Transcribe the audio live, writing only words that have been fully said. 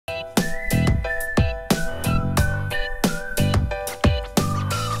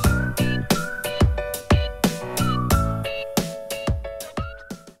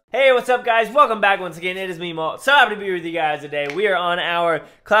what's up, guys? Welcome back once again. It is me, Molt. So happy to be with you guys today. We are on our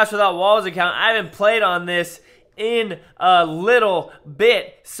Clash Without Walls account. I haven't played on this in a little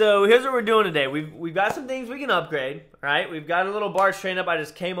bit. So here's what we're doing today. We've got some things we can upgrade, right? We've got a little barge train up. I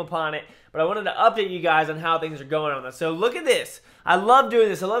just came upon it. But I wanted to update you guys on how things are going on this. So look at this. I love doing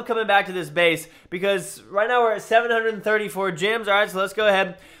this. I love coming back to this base because right now we're at 734 gems. All right, so let's go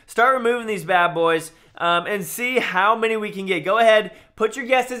ahead, start removing these bad boys. And see how many we can get. Go ahead, put your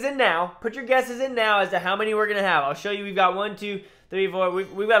guesses in now. Put your guesses in now as to how many we're gonna have. I'll show you. We've got 1, 2, 3, 4.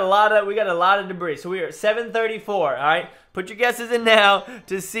 We've got a lot of debris. So we are at 734. All right, put your guesses in now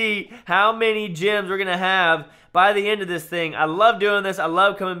to see how many gems we're gonna have by the end of this thing. I love doing this. I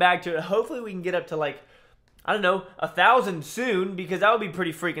love coming back to it. Hopefully we can get up to like, I don't know, 1,000 soon, because that would be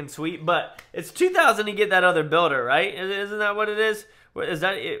pretty freaking sweet. But it's 2,000 to get that other builder, right? Isn't that what it is? What is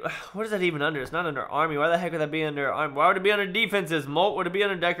that? What is that even under? It's not under army. Why the heck would that be under army? Why would it be under defenses? Molt, would it be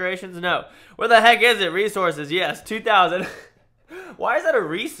under decorations? No. Where the heck is it? Resources. Yes, 2,000. Why is that a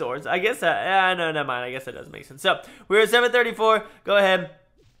resource? I guess that, no, never mind. I guess that doesn't make sense. So, we're at 734. Go ahead.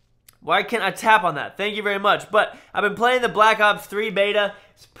 Why can't I tap on that? Thank you very much. But I've been playing the Black Ops 3 beta.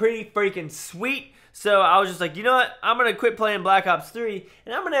 It's pretty freaking sweet. So I was just like, you know what? I'm gonna quit playing Black Ops 3,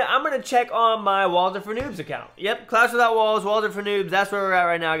 and I'm gonna check on my Walls Are For Noobs account. Yep, Clash Without Walls, Walls Are For Noobs. That's where we're at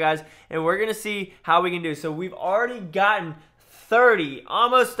right now, guys. And we're gonna see how we can do. So we've already gotten 30,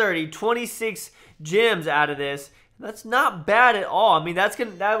 almost 30, 26 gems out of this. That's not bad at all. I mean,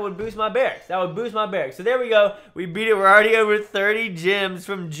 that would boost my barracks. That would boost my barracks. So there we go. We beat it. We're already over 30 gems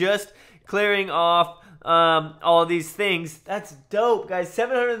from just clearing off all these things. That's dope, guys.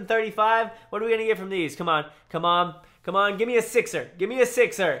 735. What are we gonna get from these? Come on, come on, come on. Give me a sixer. Give me a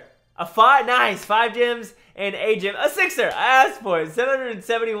sixer. A 5. Nice. 5 gems and a gem. A sixer. I asked for it.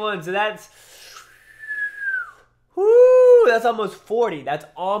 771. So that's, whoo, that's almost 40. That's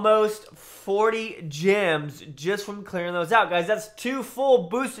almost 40 gems just from clearing those out, guys. That's 2 full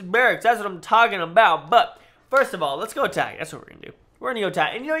boosted barracks. That's what I'm talking about. But first of all, let's go attack. That's what we're gonna do. We're gonna go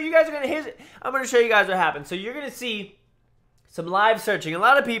attack. And you know, you guys are gonna hit it. I'm gonna show you guys what happens. So you're gonna see some live searching. A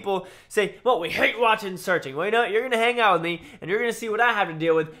lot of people say, well, we hate watching searching. Well, you know what? You're gonna hang out with me and you're gonna see what I have to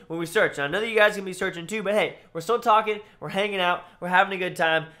deal with when we search. Now, I know that you guys can be searching too, but hey, we're still talking, we're hanging out, we're having a good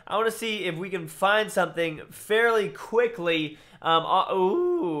time. I wanna see if we can find something fairly quickly.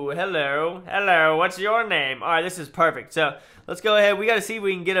 Ooh, hello, hello, what's your name? All right, this is perfect. So let's go ahead. We gotta see if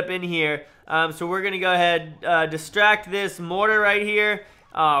we can get up in here. So we're gonna go ahead, distract this mortar right here.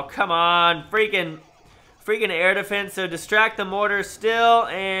 Oh, come on, freaking air defense. So distract the mortar still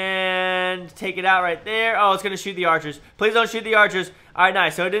and take it out right there. Oh, it's gonna shoot the archers. Please don't shoot the archers. All right,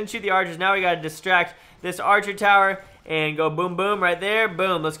 nice. So it didn't shoot the archers. Now we gotta distract this archer tower and go boom, boom right there.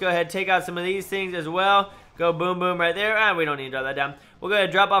 Boom. Let's go ahead and take out some of these things as well. Go boom, boom right there. Ah, we don't need to drop that down. We'll go ahead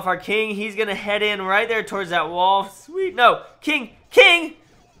and drop off our king. He's gonna head in right there towards that wall. Sweet. No, king. King!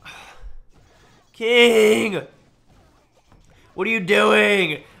 What are you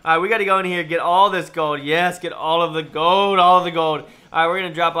doing? All right, we got to go in here, get all this gold. Yes, get all of the gold, all of the gold. All right, we're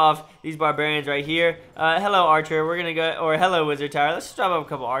going to drop off these barbarians right here. Hello, archer. We're going to go, or hello, wizard tower. Let's just drop off a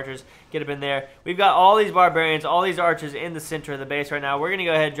couple archers, get up in there. We've got all these barbarians, all these archers in the center of the base right now. We're going to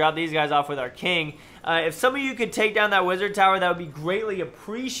go ahead and drop these guys off with our king. If some of you could take down that wizard tower, that would be greatly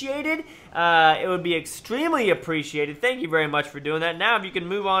appreciated. It would be extremely appreciated. Thank you very much for doing that. Now, if you can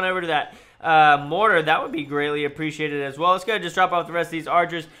move on over to that mortar, that would be greatly appreciated as well. Let's go ahead and just drop off the rest of these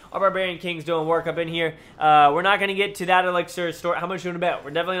archers. Our barbarian king's doing work up in here. We're not going to get to that elixir store. How much you want to bet? We're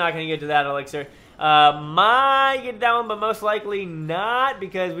definitely not going to get to that elixir. Might get that one, but most likely not,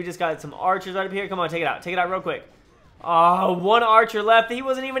 because we just got some archers right up here. Come on, take it out. Take it out real quick. Oh, 1 archer left. He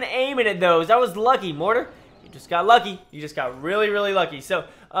wasn't even aiming at those. That was lucky, mortar. You just got lucky. You just got really, really lucky. So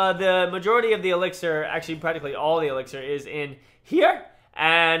the majority of the elixir, actually practically all the elixir, is in here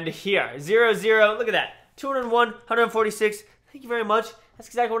and here. 0, 0. Look at that. 201, 146. Thank you very much. That's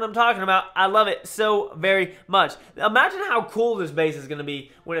exactly what I'm talking about. I love it so very much. Imagine how cool this base is going to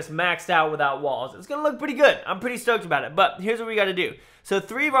be when it's maxed out without walls. It's going to look pretty good. I'm pretty stoked about it. But here's what we got to do. So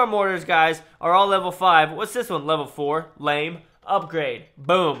 3 of our mortars, guys, are all level 5. What's this one? Level 4. Lame. Upgrade.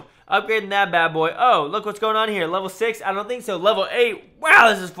 Boom. Upgrading that bad boy. Oh, look what's going on here. Level 6? I don't think so. Level 8. Wow,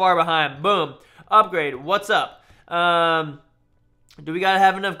 this is far behind. Boom. Upgrade. What's up? Do we got to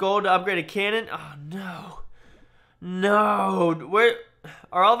have enough gold to upgrade a cannon? Oh, no. No. Where...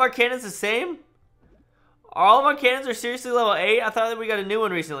 Are all of our cannons the same? Are all of our cannons are seriously level 8? I thought that we got a new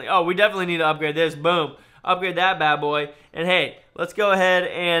one recently. Oh, we definitely need to upgrade this. Boom. Upgrade that bad boy. And hey, let's go ahead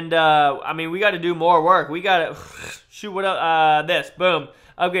and, I mean, we got to do more work. We got to, shoot, what up, this. Boom.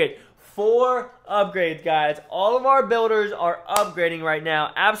 Upgrade. 4 upgrades, guys. All of our builders are upgrading right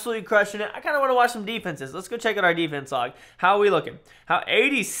now. Absolutely crushing it. I kind of want to watch some defenses. Let's go check out our defense log. How are we looking?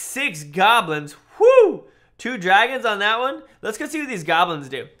 86 goblins. Whoo! 2 dragons on that one. Let's go see what these goblins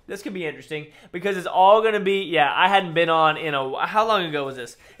do. This could be interesting because it's all going to be, yeah, I hadn't been on in how long ago was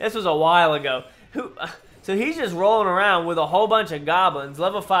this? This was a while ago. So he's just rolling around with a whole bunch of goblins,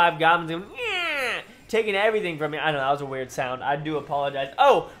 level 5 goblins, going, yeah, taking everything from me. I know, that was a weird sound. I do apologize.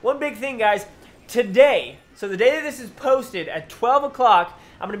 Oh, one big thing, guys. Today, so the day that this is posted at 12 o'clock,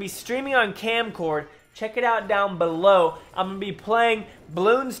 I'm going to be streaming on Camcord. Check it out down below. I'm going to be playing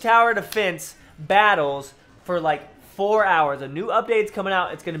Bloons Tower Defense battles for like 4 hours. A new update's coming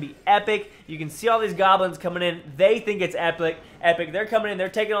out. It's going to be epic. You can see all these goblins coming in. They think it's epic. They're coming in. They're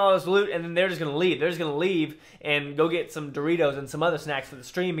taking all this loot, and then they're just going to leave. They're just going to leave and go get some Doritos and some other snacks for the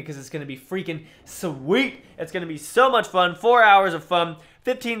stream because it's going to be freaking sweet. It's going to be so much fun. 4 hours of fun.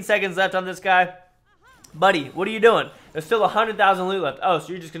 15 seconds left on this guy. Buddy, what are you doing? There's still 100,000 loot left. Oh, so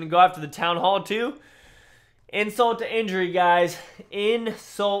you're just going to go after the town hall too? Insult to injury, guys.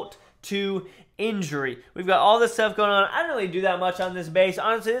 Insult to injury. We've got all this stuff going on. I don't really do that much on this base.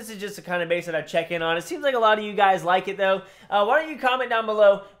 Honestly, this is just the kind of base that I check in on. It seems like a lot of you guys like it, though. Why don't you comment down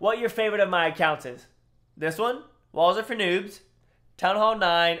below what your favorite of my accounts is? This one, Walls Are For Noobs, Town Hall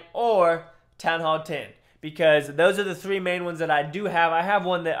 9, or Town Hall 10. Because those are the 3 main ones that I do have. I have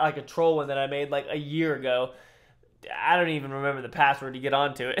one that, like a troll one that I made like a year ago. I don't even remember the password to get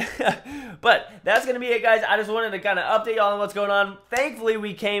onto it. But that's going to be it, guys. I just wanted to kind of update y'all on what's going on. Thankfully,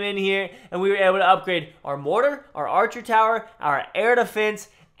 we came in here and we were able to upgrade our mortar, our archer tower, our air defense,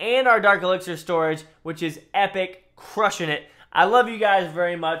 and our dark elixir storage, which is epic, crushing it. I love you guys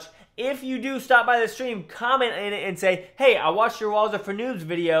very much. If you do stop by the stream, comment in it and say, hey, I watched your Walls Are For Noobs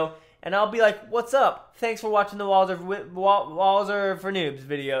video, and I'll be like, what's up? Thanks for watching the Walls Are For Noobs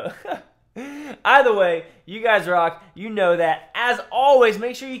video. Either way, you guys rock. You know that. As always,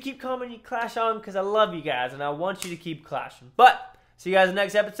 make sure you keep commenting, clash on, because I love you guys, and I want you to keep clashing. But, see you guys in the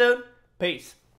next episode. Peace.